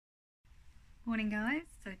Morning guys,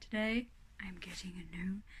 so today I'm getting a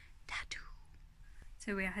new tattoo.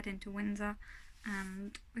 So we are heading to Windsor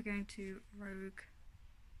and we're going to Rogue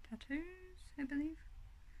Tattoos, I believe.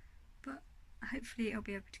 But hopefully I'll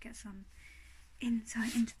be able to get some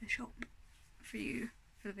insight into the shop for you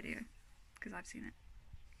for the video, because I've seen it.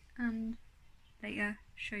 And later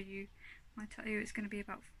show you my tattoo. It's going to be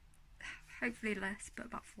about, hopefully less, but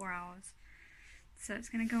about 4 hours. So it's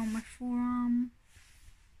going to go on my forearm.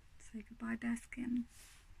 Say goodbye bare skin,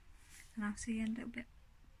 and I'll see you in a little bit.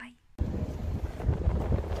 Bye.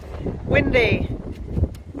 Windy.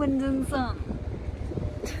 Wind and sun.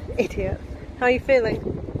 Idiot. How are you feeling?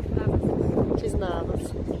 Nervous. She's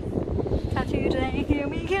nervous. Tattoo day, here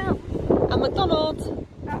we go. At McDonald's.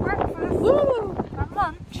 At breakfast. Woo! At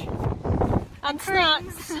lunch. And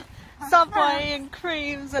snacks. Subway and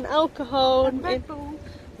creams and alcohol. And Red Bull.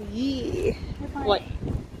 Yeah. Wait.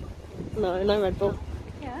 No, no Red Bull.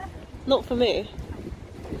 Yeah. Not for me.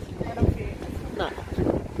 No.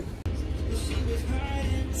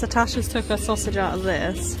 So Tasha's took a sausage out of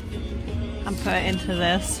this and put it into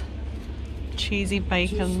this cheesy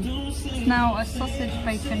bacon. It's now a sausage,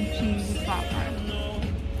 bacon, cheesy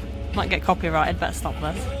flatbread. Might get copyrighted, better stop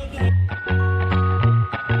this.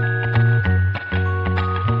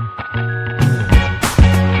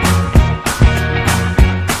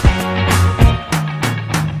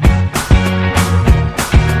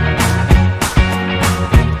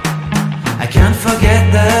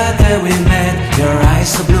 We met, your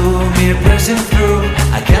eyes so blue, me pressing through.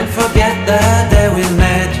 I can't forget the day we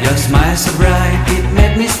met, your smile so bright, it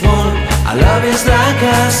made me swoon. Our love is like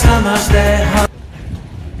a summer's day.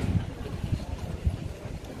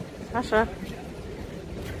 Tasha.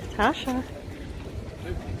 Tasha.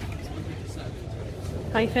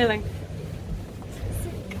 How are you feeling?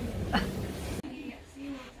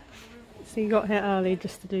 So you got here early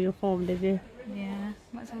just to do your form, did you? Yeah,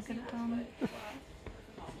 might as well get it done.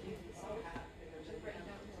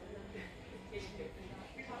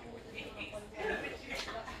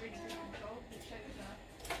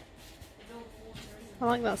 I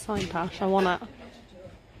like that sign, Tash. I want it.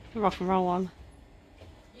 The rock and roll one.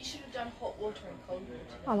 You should have done hot water and cold water.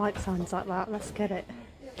 I like signs like that. Let's get it.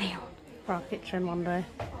 Damn. For our kitchen one day.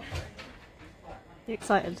 You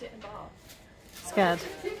excited? Scared?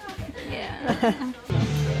 Yeah.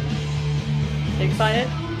 You excited?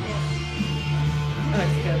 Yeah. That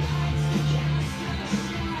looks good.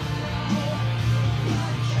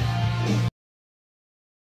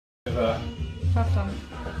 Well done.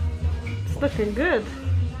 It's looking good.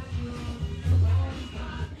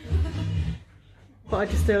 But I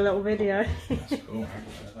just do a little video. Cool.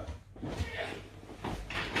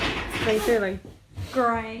 How are you feeling?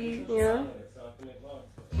 Great. Yeah?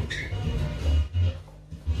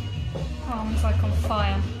 Arms like on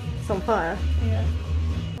fire. It's on fire? Yeah.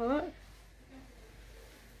 Alright.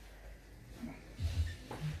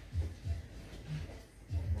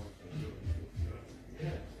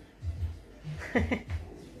 We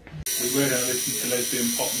were going to listen to lesbian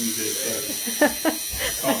pop music, but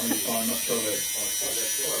can't really find much of it.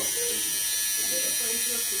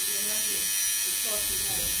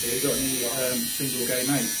 Have you got any single gay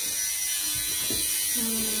mates?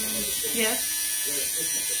 Yeah.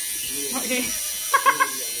 Okay.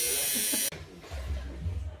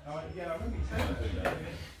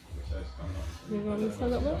 You want to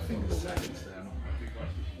stand up there?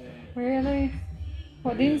 Really?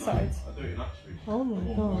 What, the insides? Oh my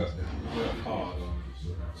god. Work hard,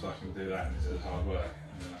 so I can do that, and it says hard work,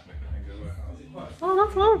 and then I make the finger work hard. Oh,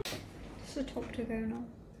 that's long. It's the top to go now.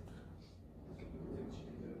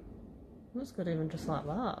 That's good even just like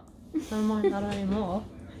that. Don't mind that anymore.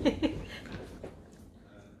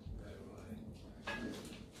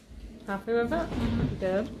 Happy with it? Mm-hmm.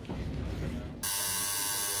 Good.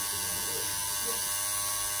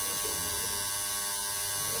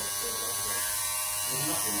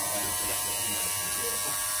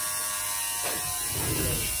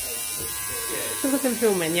 Because I've been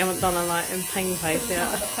filming, you haven't done a like in pain face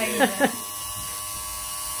yet. It's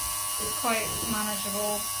quite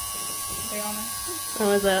manageable, to be honest. How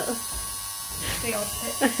is it? The odd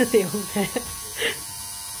bit. The old bit.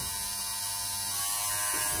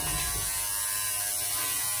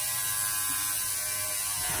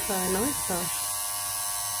 Very nice though.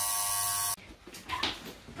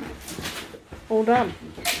 All done.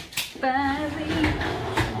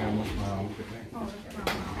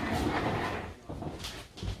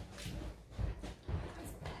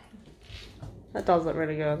 That does look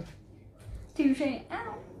really good. Touche.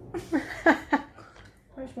 Ow.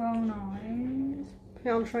 That's well nice. Put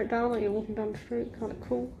your arm straight down like you're walking down the street, kind of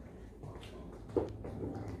cool.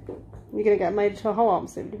 You're gonna get made into a whole arm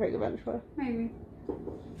soon, do you think, eventually? Maybe.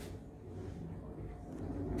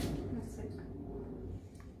 Let's see.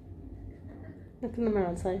 Look in the mirror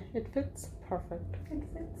and say, it fits perfect. It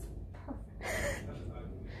fits perfect.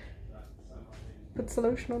 Put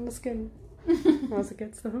solution on the skin. As it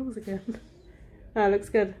gets the hose again. Ah, looks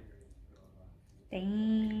good.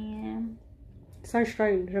 Damn. So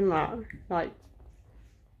strange, isn't that? Like,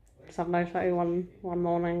 just have no tattoo one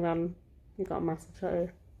morning, then you've got a massive tattoo.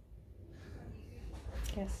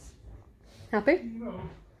 Yes. Happy?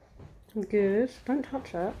 Good. Don't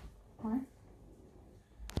touch it. Why?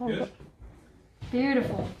 Oh, Good. look.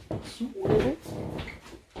 Beautiful.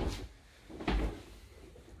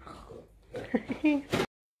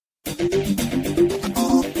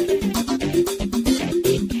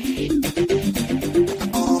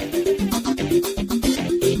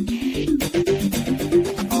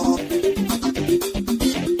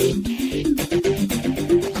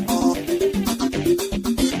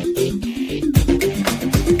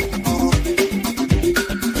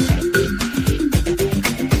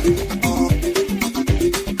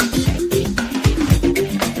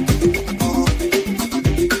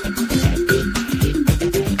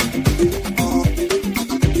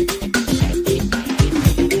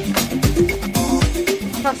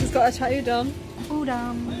 Tash has got her tattoo done. All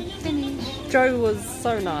done. Finished. Joe was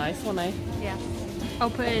so nice, wasn't he? Yeah.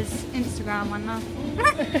 I'll put his Instagram on now.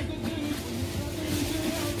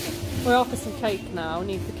 We're after some cake now. We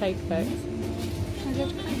need the cake fix. I go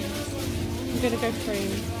to cream. I'm gonna go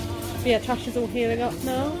cream. But yeah, Tash is all healing up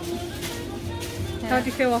now. Yeah. How do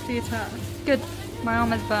you feel after your tat? Good. My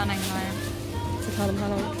arm is burning though. So tell them how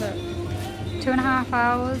long it took. 2.5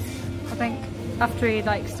 hours, I think, after he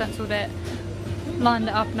like stenciled it, lined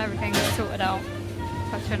it up and everything, sorted out.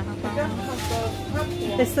 Like 2.5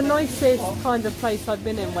 hours. It's the nicest kind of place I've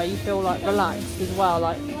been in where you feel like relaxed as well,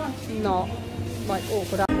 like not like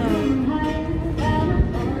awkward.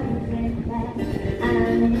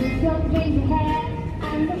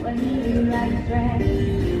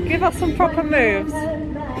 Give us some proper moves.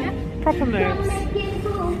 Proper moves.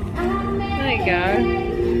 There you go.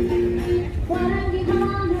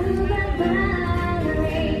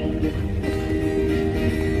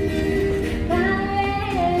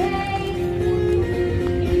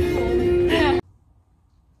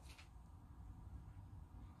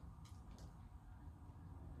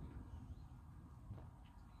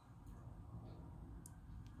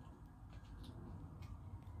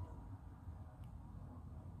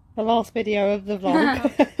 The last video of the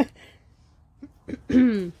vlog.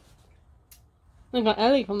 Look like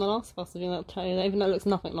Ellie from The Last of Us doing that tattoo, even though it looks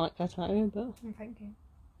nothing like her tattoo, but... Oh, thank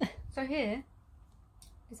you. So here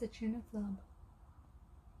is a tuna flub.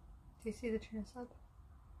 Do you see the tuna sub?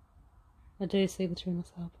 I do see the tuna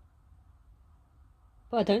sub.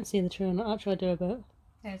 But I don't see the tuna, actually I do a bit.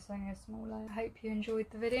 Yeah, it's only a small layer. I hope you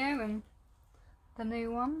enjoyed the video and the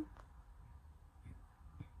new one.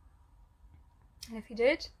 And if you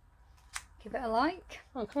did, give it a like.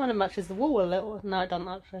 Oh, it kind of matches the wall a little. No, it doesn't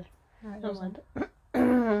actually. No, it Never doesn't.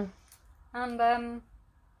 mind. And don't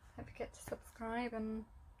forget to subscribe and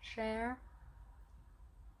share.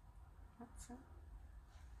 That's it.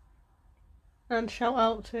 And shout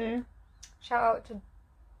out to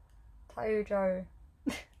Tattoo Joe.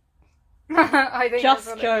 I think Just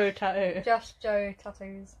that's what Joe Tattoo. Just Joe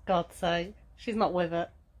Tattoos. God's sake. She's not with it.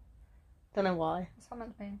 Don't know why. That's what I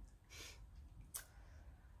meant to mean.